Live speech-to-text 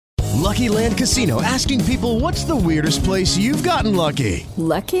Lucky Land Casino, asking people, what's the weirdest place you've gotten lucky?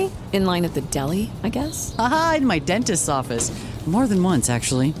 Lucky? In line at the deli, I guess? Aha, in my dentist's office. More than once,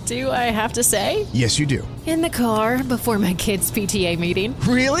 actually. Do I have to say? Yes, you do. In the car before my kids' PTA meeting.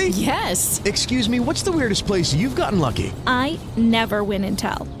 Really? Yes. Excuse me, what's the weirdest place you've gotten lucky? I never win and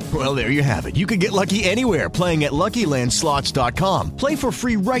tell. Well, there you have it. You can get lucky anywhere, playing at LuckyLandSlots.com. Play for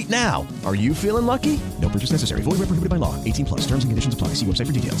free right now. Are you feeling lucky? No purchase necessary. Void where prohibited by law. 18 plus. Terms and conditions apply. See website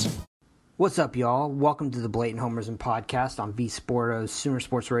for details. What's up, y'all? Welcome to the Blatant Homerism podcast on V Sporto's Sooner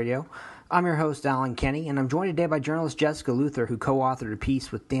Sports Radio. I'm your host, Alan Kenny, and I'm joined today by journalist Jessica Luther, who co-authored a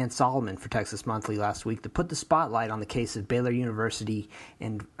piece with Dan Solomon for Texas Monthly last week to put the spotlight on the case of Baylor University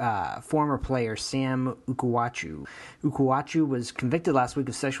and former player Sam Ukwuachu. Ukwuachu was convicted last week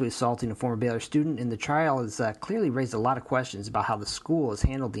of sexually assaulting a former Baylor student, and the trial has clearly raised a lot of questions about how the school has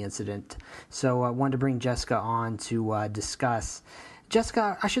handled the incident. So I wanted to bring Jessica on to discuss.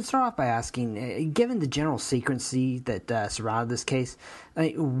 Jessica, I should start off by asking, given the general secrecy that surrounded this case,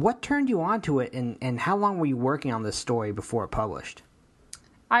 what turned you on to it, and how long were you working on this story before it published?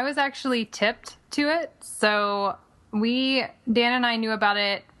 I was actually tipped to it. So Dan and I knew about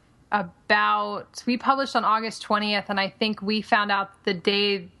it we published on August 20th, and I think we found out the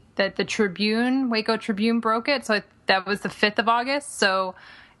day that the Waco Tribune broke it. So that was the 5th of August. So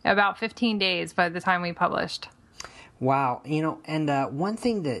about 15 days by the time we published. Wow, and one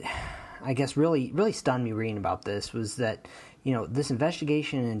thing that I guess really stunned me reading about this was that, this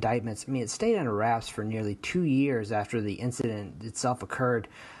investigation and indictments, it stayed under wraps for nearly 2 years after the incident itself occurred.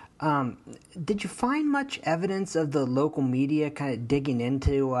 Did you find much evidence of the local media kind of digging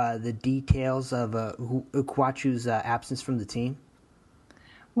into the details of Ukwuachu's absence from the team?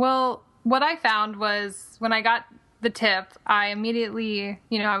 Well, what I found was when I got the tip, I immediately,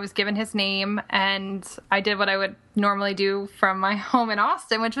 I was given his name, and I did what I would normally do from my home in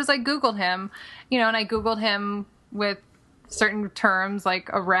Austin, which was I Googled him, and I Googled him with certain terms like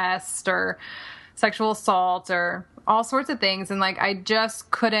arrest or sexual assault or all sorts of things. And I just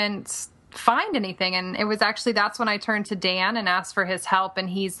couldn't find anything. And it was actually, that's when I turned to Dan and asked for his help. And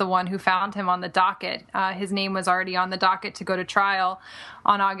he's the one who found him on the docket. His name was already on the docket to go to trial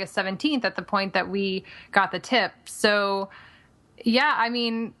on August 17th at the point that we got the tip. So yeah,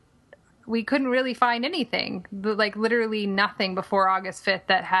 we couldn't really find anything, literally nothing before August 5th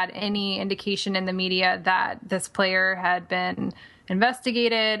that had any indication in the media that this player had been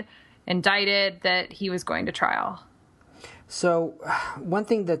investigated, indicted, that he was going to trial. So, one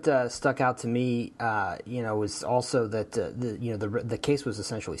thing that stuck out to me, was also that the case was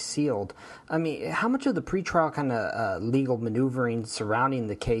essentially sealed. How much of the pretrial kind of legal maneuvering surrounding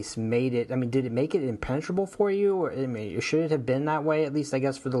the case made it? Did it make it impenetrable for you, or should it have been that way? At least, I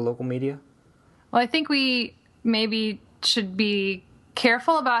guess, for the local media. Well, I think we maybe should be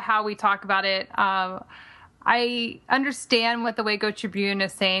careful about how we talk about it. I understand what the Waco Tribune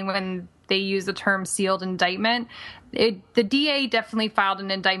is saying when they use the term sealed indictment. The DA definitely filed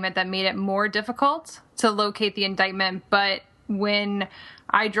an indictment that made it more difficult to locate the indictment. But when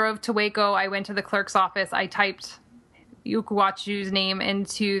I drove to Waco, I went to the clerk's office. I typed Ukwuachu's name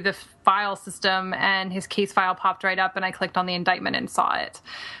into the file system, and his case file popped right up, and I clicked on the indictment and saw it.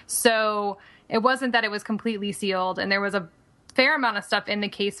 So it wasn't that it was completely sealed, and there was a fair amount of stuff in the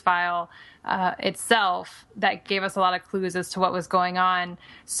case file itself that gave us a lot of clues as to what was going on.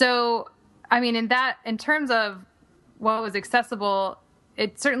 So, in terms of what was accessible,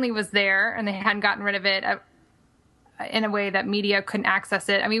 it certainly was there, and they hadn't gotten rid of it in a way that media couldn't access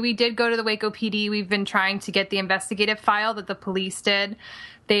it. We did go to the Waco PD. We've been trying to get the investigative file that the police did.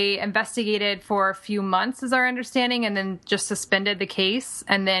 They investigated for a few months, is our understanding, and then just suspended the case.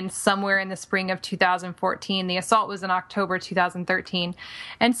 And then somewhere in the spring of 2014, the assault was in October 2013.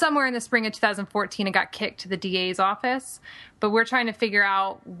 And somewhere in the spring of 2014, it got kicked to the DA's office. But we're trying to figure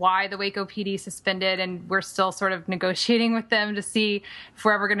out why the Waco PD suspended, and we're still sort of negotiating with them to see if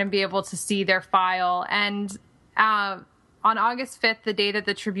we're ever going to be able to see their file. And on August 5th, the day that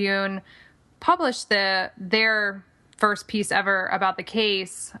the Tribune published their first piece ever about the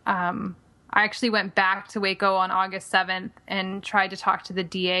case, I actually went back to Waco on August 7th and tried to talk to the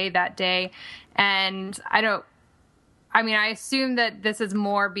DA that day. And I assume that this is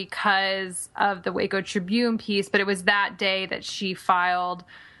more because of the Waco Tribune piece, but it was that day that she filed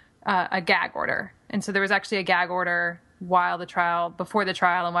a gag order. And so there was actually a gag order before the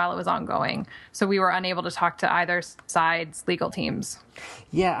trial and while it was ongoing. So we were unable to talk to either side's legal teams.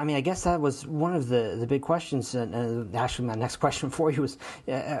 Yeah, I guess that was one of the big questions. And actually, my next question for you was,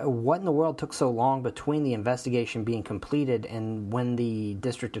 what in the world took so long between the investigation being completed and when the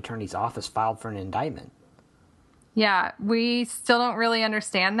district attorney's office filed for an indictment? Yeah, we still don't really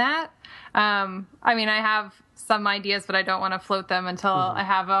understand that. I mean, I have some ideas, but I don't want to float them until I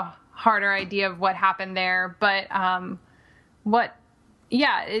have a harder idea of what happened there. But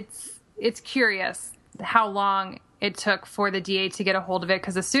it's curious how long it took for the DA to get a hold of it,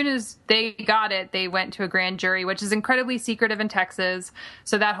 because as soon as they got it, they went to a grand jury, which is incredibly secretive in Texas.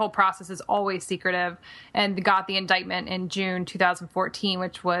 So that whole process is always secretive, and got the indictment in June 2014,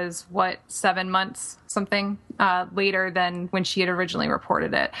 which was 7 months something later than when she had originally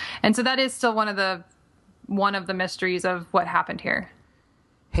reported it. And so that is still one of the mysteries of what happened here.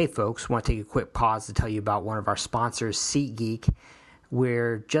 Hey folks, want to take a quick pause to tell you about one of our sponsors, SeatGeek.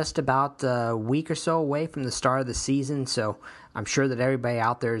 We're just about a week or so away from the start of the season, so I'm sure that everybody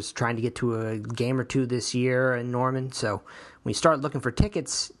out there is trying to get to a game or two this year in Norman. So when you start looking for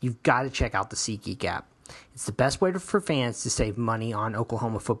tickets, you've got to check out the SeatGeek app. It's the best way for fans to save money on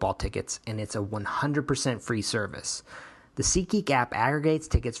Oklahoma football tickets, and it's a 100% free service. The SeatGeek app aggregates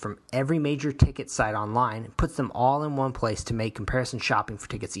tickets from every major ticket site online and puts them all in one place to make comparison shopping for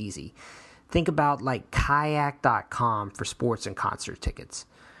tickets easy. Think about like kayak.com for sports and concert tickets.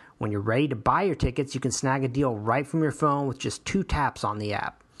 When you're ready to buy your tickets, you can snag a deal right from your phone with just 2 taps on the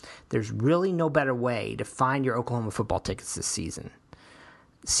app. There's really no better way to find your Oklahoma football tickets this season.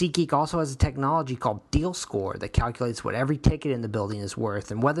 SeatGeek also has a technology called Deal Score that calculates what every ticket in the building is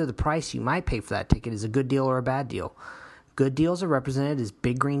worth and whether the price you might pay for that ticket is a good deal or a bad deal. Good deals are represented as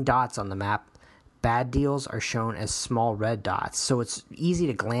big green dots on the map. Bad deals are shown as small red dots, so it's easy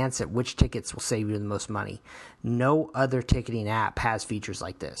to glance at which tickets will save you the most money. No other ticketing app has features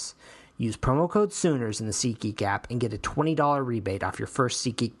like this. Use promo code Sooners in the SeatGeek app and get a $20 rebate off your first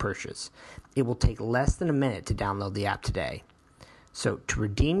SeatGeek purchase. It will take less than a minute to download the app today. So to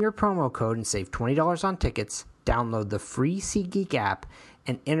redeem your promo code and save $20 on tickets, download the free SeatGeek app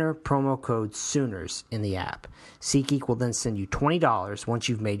and enter promo code Sooners in the app. SeatGeek will then send you $20 once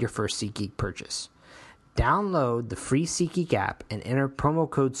you've made your first SeatGeek purchase. Download the free SeatGeek app and enter promo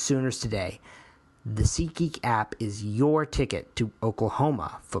code Sooners today. The SeatGeek app is your ticket to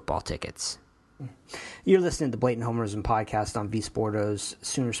Oklahoma football tickets. You're listening to the Blatant Homerism podcast on V Sporto's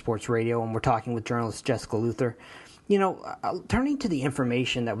Sooner Sports Radio, and we're talking with journalist Jessica Luther. You know, turning to the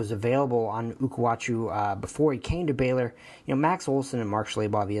information that was available on Ukwuachu before he came to Baylor, you know, Max Olson and Mark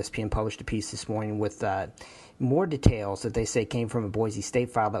Schlabach of ESPN published a piece this morning with more details that they say came from a Boise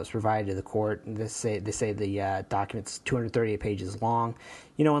State file that was provided to the court. And they say the document's 238 pages long.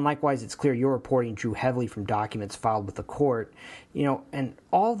 You know, and likewise, it's clear your reporting drew heavily from documents filed with the court. You know, and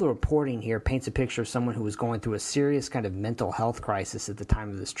all the reporting here paints a picture of someone who was going through a serious kind of mental health crisis at the time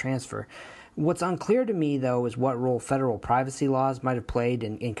of this transfer. What's unclear to me, though, is what role federal privacy laws might have played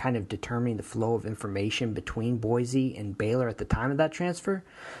in kind of determining the flow of information between Boise and Baylor at the time of that transfer.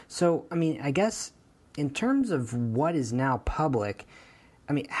 So, I mean, I guess in terms of what is now public,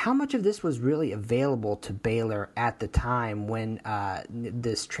 I mean, how much of this was really available to Baylor at the time when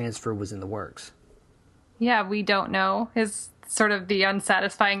this transfer was in the works? Yeah, we don't know is sort of the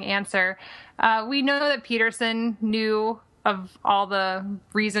unsatisfying answer. We know that Peterson knew of all the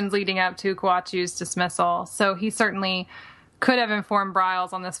reasons leading up to Ukwuachu's dismissal. So he certainly could have informed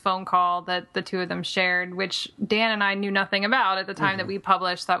Briles on this phone call that the two of them shared, which Dan and I knew nothing about at the time that we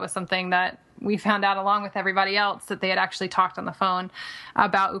published. That was something that we found out along with everybody else, that they had actually talked on the phone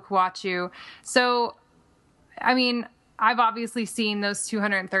about Ukwuachu. So, I mean, I've obviously seen those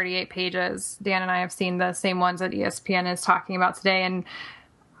 238 pages. Dan and I have seen the same ones that ESPN is talking about today. And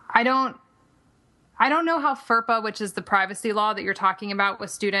I don't know how FERPA, which is the privacy law that you're talking about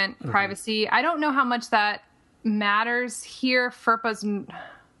with student privacy, I don't know how much that matters here. FERPA's,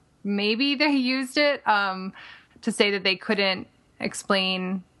 maybe they used it to say that they couldn't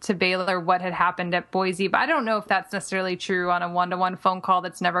explain to Baylor what had happened at Boise, but I don't know if that's necessarily true on a one-to-one phone call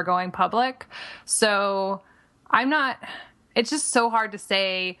that's never going public. So it's just so hard to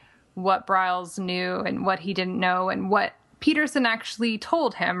say what Briles knew and what he didn't know and what Peterson actually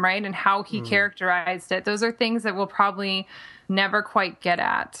told him, right? And how he characterized it. Those are things that we'll probably never quite get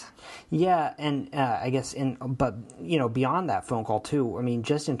at. Yeah, and I guess, but you know, beyond that phone call too, I mean,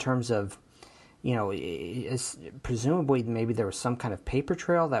 just in terms of, you know, presumably maybe there was some kind of paper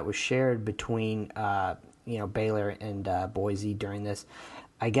trail that was shared between, you know, Baylor and Boise during this.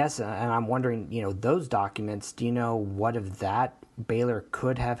 I guess, and I'm wondering, you know, those documents, do you know what of that Baylor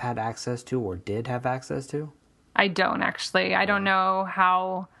could have had access to or did have access to? I don't actually. I don't know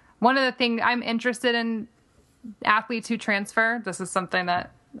how. One of the things I'm interested in athletes who transfer. This is something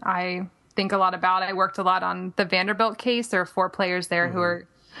that I think a lot about. I worked a lot on the Vanderbilt case. There are 4 players there who are,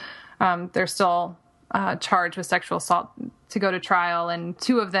 they're still charged with sexual assault to go to trial, and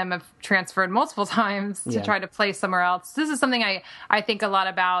 2 of them have transferred multiple times to try to play somewhere else. This is something I think a lot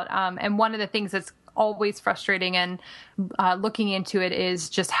about, and one of the things that's always frustrating and looking into it is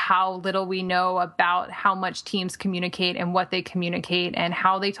just how little we know about how much teams communicate and what they communicate and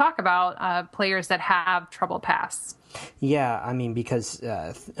how they talk about players that have troubled pasts. Yeah, I mean, because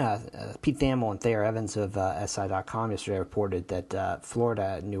Pete Thamel and Thayer Evans of SI.com yesterday reported that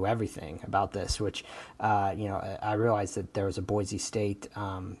Florida knew everything about this, which, I realized that there was a Boise State,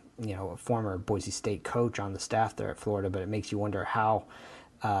 a former Boise State coach on the staff there at Florida, but it makes you wonder how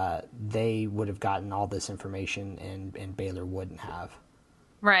they would have gotten all this information and Baylor wouldn't have.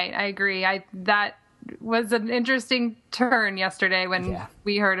 Right, I agree. That was an interesting turn yesterday when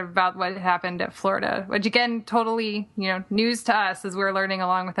we heard about what happened at Florida, which again, totally, news to us as we're learning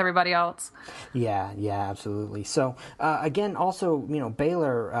along with everybody else. Yeah, absolutely. So again, also,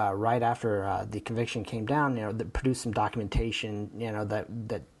 Baylor, right after the conviction came down, produced some documentation,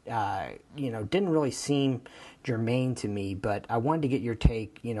 that didn't really seem germane to me, but I wanted to get your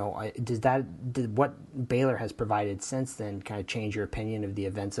take. Did what Baylor has provided since then kind of change your opinion of the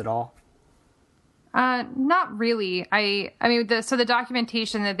events at all? Not really. I mean, the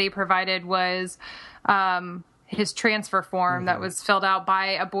documentation that they provided was his transfer form that was filled out by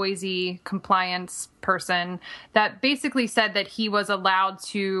a Boise compliance person that basically said that he was allowed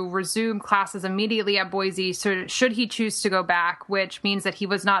to resume classes immediately at Boise, so should he choose to go back, which means that he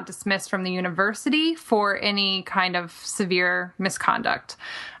was not dismissed from the university for any kind of severe misconduct,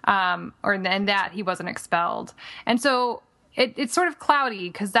 and that he wasn't expelled. And so it's sort of cloudy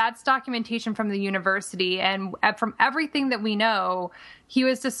because that's documentation from the university. And from everything that we know, he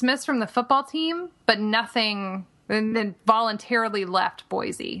was dismissed from the football team, but nothing, and then voluntarily left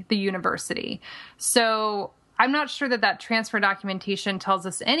Boise, the university. So I'm not sure that transfer documentation tells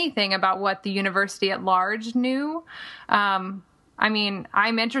us anything about what the university at large knew. I mean,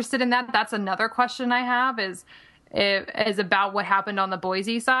 I'm interested in that. That's another question I have is about what happened on the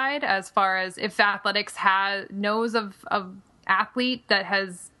Boise side, as far as if athletics knows of athlete that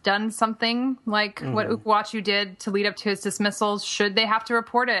has done something like what Ukwuachu did to lead up to his dismissals. Should they have to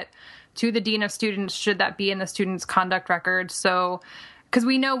report it to the dean of students? Should that be in the student's conduct record? So, because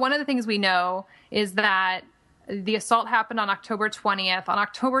we know, one of the things we know is that the assault happened on October 20th. On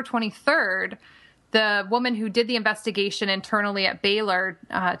October 23rd, the woman who did the investigation internally at Baylor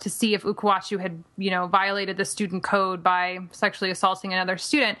to see if Ukwuachu had, violated the student code by sexually assaulting another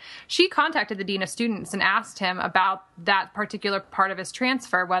student, she contacted the dean of students and asked him about that particular part of his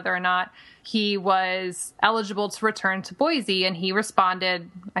transfer, whether or not he was eligible to return to Boise. And he responded,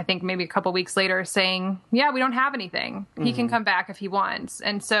 I think maybe a couple weeks later, saying, yeah, we don't have anything. He can come back if he wants.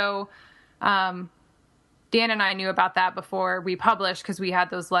 And so Dan and I knew about that before we published because we had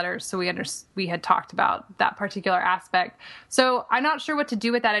those letters, so we had talked about that particular aspect. So I'm not sure what to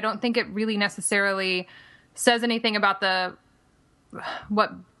do with that. I don't think it really necessarily says anything about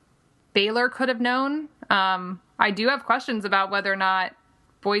what Baylor could have known. I do have questions about whether or not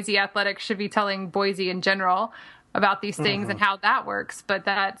Boise athletics should be telling Boise in general about these things and how that works. But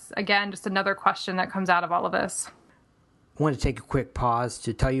that's, again, just another question that comes out of all of this. I want to take a quick pause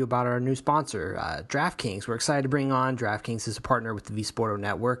to tell you about our new sponsor, DraftKings. We're excited to bring on DraftKings as a partner with the V-Sporto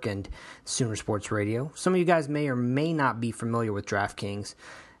Network and Sooner Sports Radio. Some of you guys may or may not be familiar with DraftKings.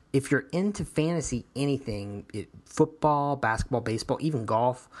 If you're into fantasy anything, football, basketball, baseball, even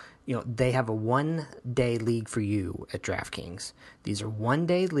golf, they have a one-day league for you at DraftKings. These are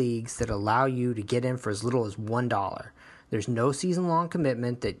one-day leagues that allow you to get in for as little as $1. There's no season-long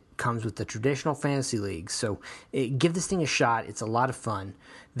commitment that comes with the traditional fantasy leagues, so give this thing a shot. It's a lot of fun.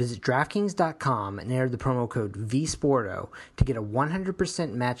 Visit DraftKings.com and enter the promo code VSPORTO to get a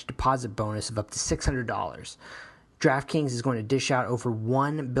 100% match deposit bonus of up to $600. DraftKings is going to dish out over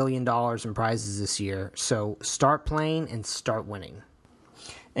 $1 billion in prizes this year, so start playing and start winning.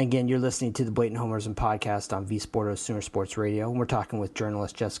 Again, you're listening to the Blatant Homerism podcast on V-Sporto Sooner Sports Radio, and we're talking with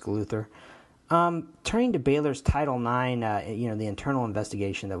journalist Jessica Luther. Turning to Baylor's Title IX, the internal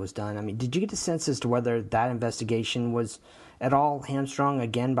investigation that was done, I mean, did you get a sense as to whether that investigation was at all hamstrung,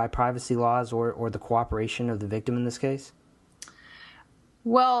 again, by privacy laws or the cooperation of the victim in this case?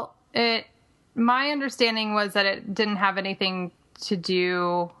 Well, my understanding was that it didn't have anything to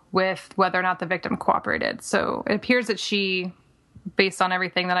do with whether or not the victim cooperated. So it appears that she, based on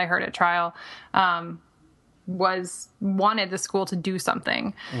everything that I heard at trial, wanted the school to do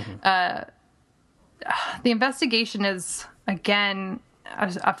something. The investigation is, again,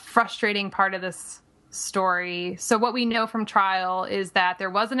 a frustrating part of this story. So what we know from trial is that there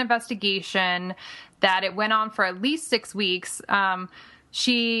was an investigation, that it went on for at least 6 weeks.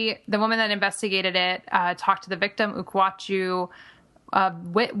 the woman that investigated it, talked to the victim, Ukwuachu,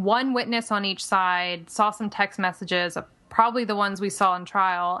 one witness on each side, saw some text messages, probably the ones we saw in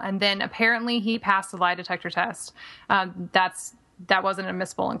trial, and then apparently he passed the lie detector test. That wasn't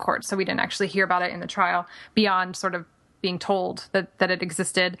admissible in court, so we didn't actually hear about it in the trial beyond sort of being told that it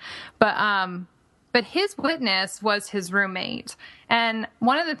existed. But his witness was his roommate. And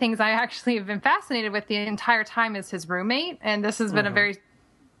one of the things I actually have been fascinated with the entire time is his roommate. And this has been a very,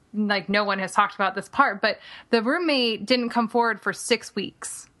 no one has talked about this part, but the roommate didn't come forward for 6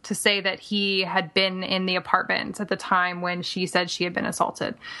 weeks to say that he had been in the apartment at the time when she said she had been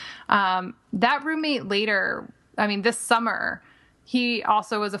assaulted. That roommate later, this summer, he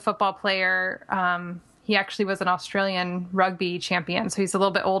also was a football player. He actually was an Australian rugby champion, so he's a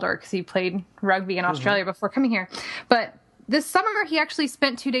little bit older because he played rugby in Australia before coming here. But this summer, he actually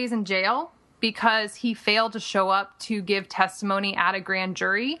spent 2 days in jail because he failed to show up to give testimony at a grand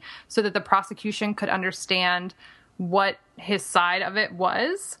jury so that the prosecution could understand what his side of it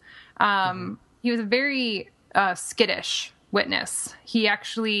was. He was a very skittish witness. He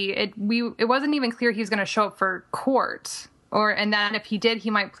actually, it wasn't even clear he was going to show up for court, and then if he did,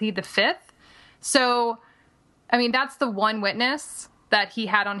 he might plead the fifth. So, that's the one witness that he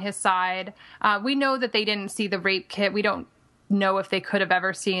had on his side. We know that they didn't see the rape kit. We don't know if they could have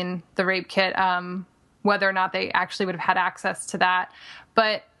ever seen the rape kit, whether or not they actually would have had access to that.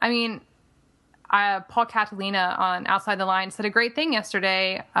 But, Paul Catalina on Outside the Line said a great thing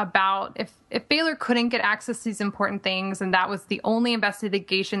yesterday about if Baylor couldn't get access to these important things and that was the only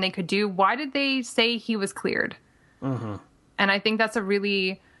investigation they could do, why did they say he was cleared? Mm-hmm. And I think that's a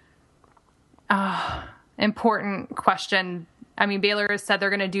really important question. Baylor has said they're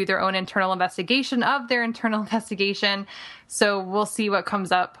going to do their own internal investigation of their internal investigation. So we'll see what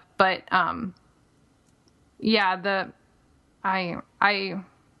comes up. But,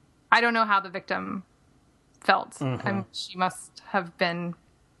 I don't know how the victim felt. She must have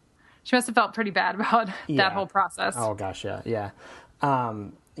felt pretty bad about that whole process. Oh gosh. Yeah.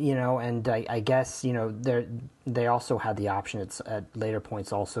 And I guess, they also had the option at later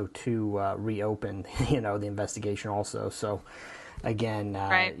points also to reopen, the investigation also. So again,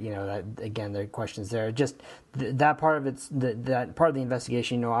 right. The questions there, just that part of that part of the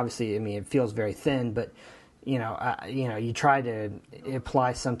investigation, obviously, it feels very thin, but you try to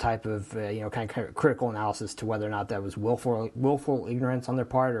apply some type of, kind of critical analysis to whether or not that was willful ignorance on their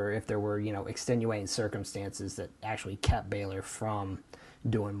part, or if there were, extenuating circumstances that actually kept Baylor from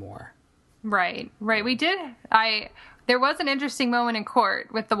doing more. Right. There was an interesting moment in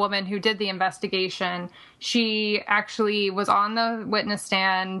court with the woman who did the investigation. She actually was on the witness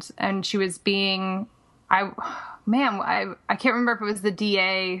stand and she was being, I can't remember if it was the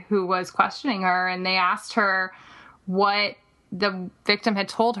DA who was questioning her, and they asked her what the victim had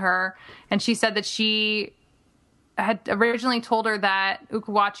told her. And she said that she had originally told her that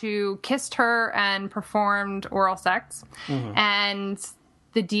Ukwuachu kissed her and performed oral sex. Mm-hmm. And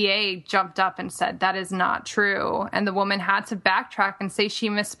the DA jumped up and said, that is not true. And the woman had to backtrack and say she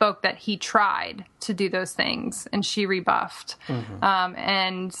misspoke, that he tried to do those things, and she rebuffed. Mm-hmm.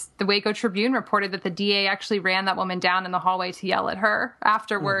 And the Waco Tribune reported that the DA actually ran that woman down in the hallway to yell at her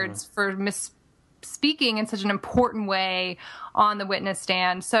afterwards for misspeaking in such an important way on the witness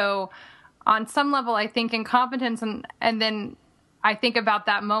stand. So on some level, I think incompetence, and then I think about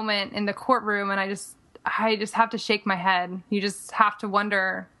that moment in the courtroom, and I just have to shake my head. You just have to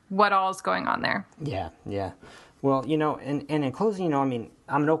wonder what all is going on there. Yeah. Well, and in closing, I'm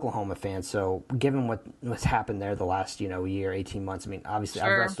an Oklahoma fan, so given what's happened there the last, year, 18 months, obviously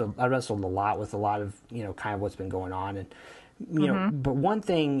sure. I wrestled a lot with a lot of, kind of what's been going on. And, but one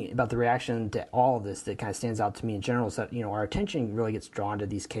thing about the reaction to all of this that kind of stands out to me in general is that, our attention really gets drawn to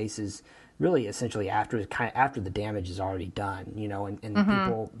these cases really essentially after the damage is already done, and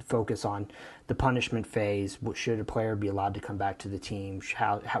people focus on the punishment phase. Should a player be allowed to come back to the team?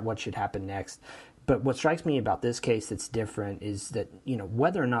 What should happen next? But what strikes me about this case that's different is that,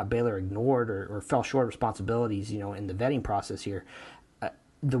 whether or not Baylor ignored or fell short of responsibilities, in the vetting process here,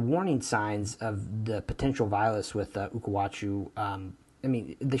 the warning signs of the potential violence with Ukwuachu,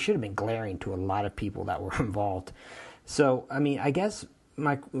 they should have been glaring to a lot of people that were involved. So, I guess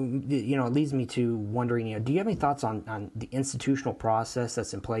it leads me to wondering, do you have any thoughts on the institutional process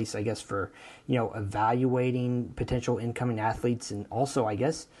that's in place, I guess, for, evaluating potential incoming athletes, and also, I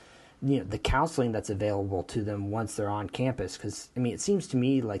guess, the counseling that's available to them once they're on campus? Because, it seems to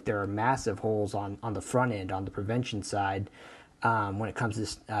me like there are massive holes on the front end, on the prevention side, when it comes to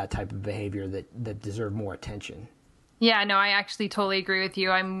this type of behavior that deserve more attention. Yeah, no, I actually totally agree with you.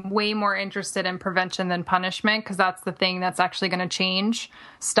 I'm way more interested in prevention than punishment because that's the thing that's actually going to change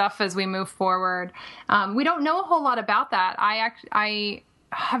stuff as we move forward. We don't know a whole lot about that. I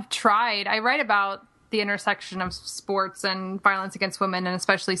have tried. I write about the intersection of sports and violence against women and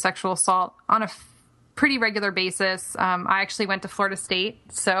especially sexual assault on a pretty regular basis. I actually went to Florida State,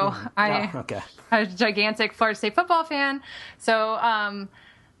 so I'm a gigantic Florida State football fan. So,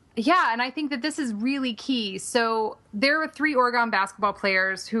 yeah, and I think that this is really key. So there were 3 Oregon basketball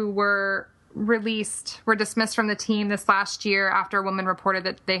players who were dismissed from the team this last year after a woman reported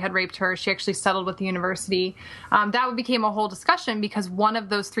that they had raped her. She actually settled with the university. That became a whole discussion because one of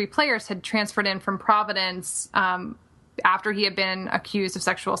those 3 players had transferred in from Providence after he had been accused of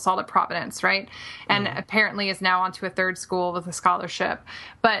sexual assault at Providence, right? And apparently is now on to a 3rd school with a scholarship.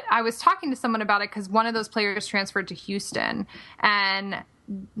 But I was talking to someone about it because one of those players transferred to Houston. And,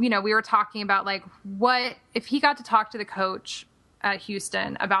 we were talking about, like, what if he got to talk to the coach at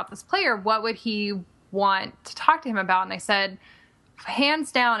Houston about this player, what would he want to talk to him about? And I said,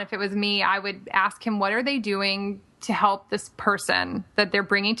 hands down, if it was me, I would ask him, what are they doing to help this person that they're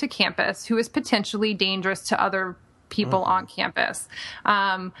bringing to campus who is potentially dangerous to other people on campus?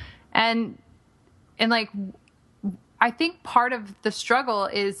 And like, I think part of the struggle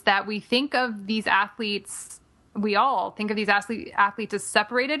is that we think of these athletes, we all think of these athletes as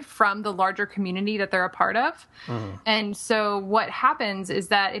separated from the larger community that they're a part of. And so what happens is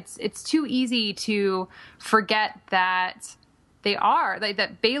that it's too easy to forget that they are,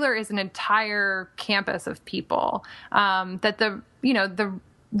 that Baylor is an entire campus of people, that the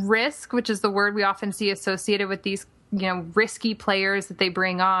risk, which is the word we often see associated with these risky players that they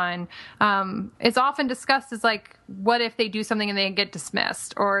bring on, it's often discussed as like, what if they do something and they get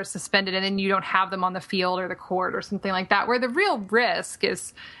dismissed or suspended and then you don't have them on the field or the court or something like that, where the real risk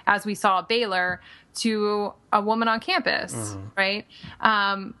is, as we saw at Baylor, to a woman on campus, right?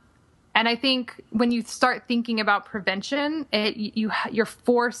 And I think when you start thinking about prevention, you're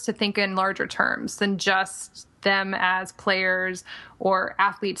forced to think in larger terms than just them as players or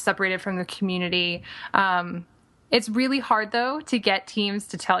athletes separated from the community. It's really hard, though, to get teams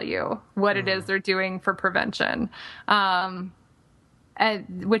to tell you what it is they're doing for prevention,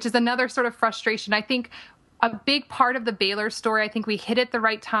 which is another sort of frustration. I think a big part of the Baylor story, I think we hit it the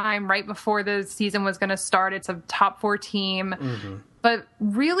right time, right before the season was going to start. It's a top 4 team. But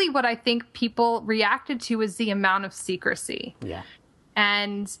really what I think people reacted to is the amount of secrecy. Yeah.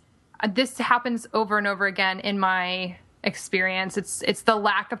 And this happens over and over again in my experience. It's the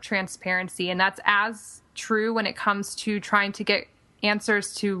lack of transparency, and that's as true when it comes to trying to get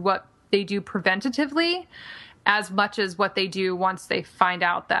answers to what they do preventatively as much as what they do once they find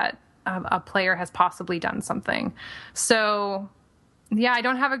out that a player has possibly done something. So, yeah, I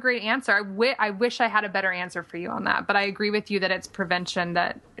don't have a great answer. I wish I had a better answer for you on that, but I agree with you that it's prevention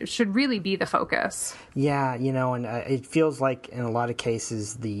that should really be the focus. Yeah, and it feels like in a lot of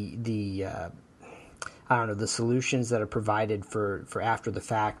cases the I don't know, the solutions that are provided for after the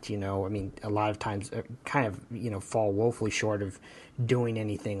fact, a lot of times kind of, fall woefully short of doing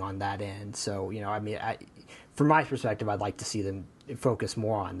anything on that end. So, from my perspective, I'd like to see them focus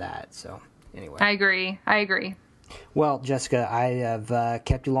more on that. So, anyway. I agree. Well, Jessica, I have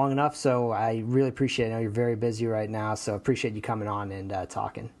kept you long enough, so I really appreciate it. I know you're very busy right now, so I appreciate you coming on and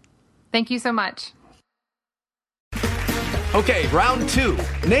talking. Thank you so much. Okay, round 2.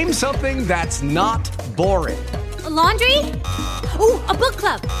 Name something that's not boring. A laundry? Ooh, a book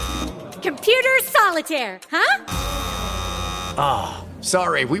club. Computer solitaire, huh? Ah,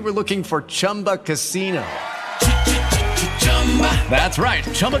 sorry, we were looking for Chumba Casino. That's right,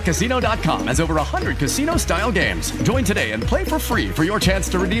 ChumbaCasino.com has over 100 casino-style games. Join today and play for free for your chance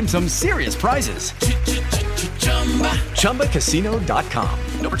to redeem some serious prizes. ChumbaCasino.com.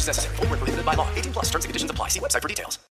 No purchase necessary. Void where prohibited by law. 18+ terms and conditions apply. See website for details.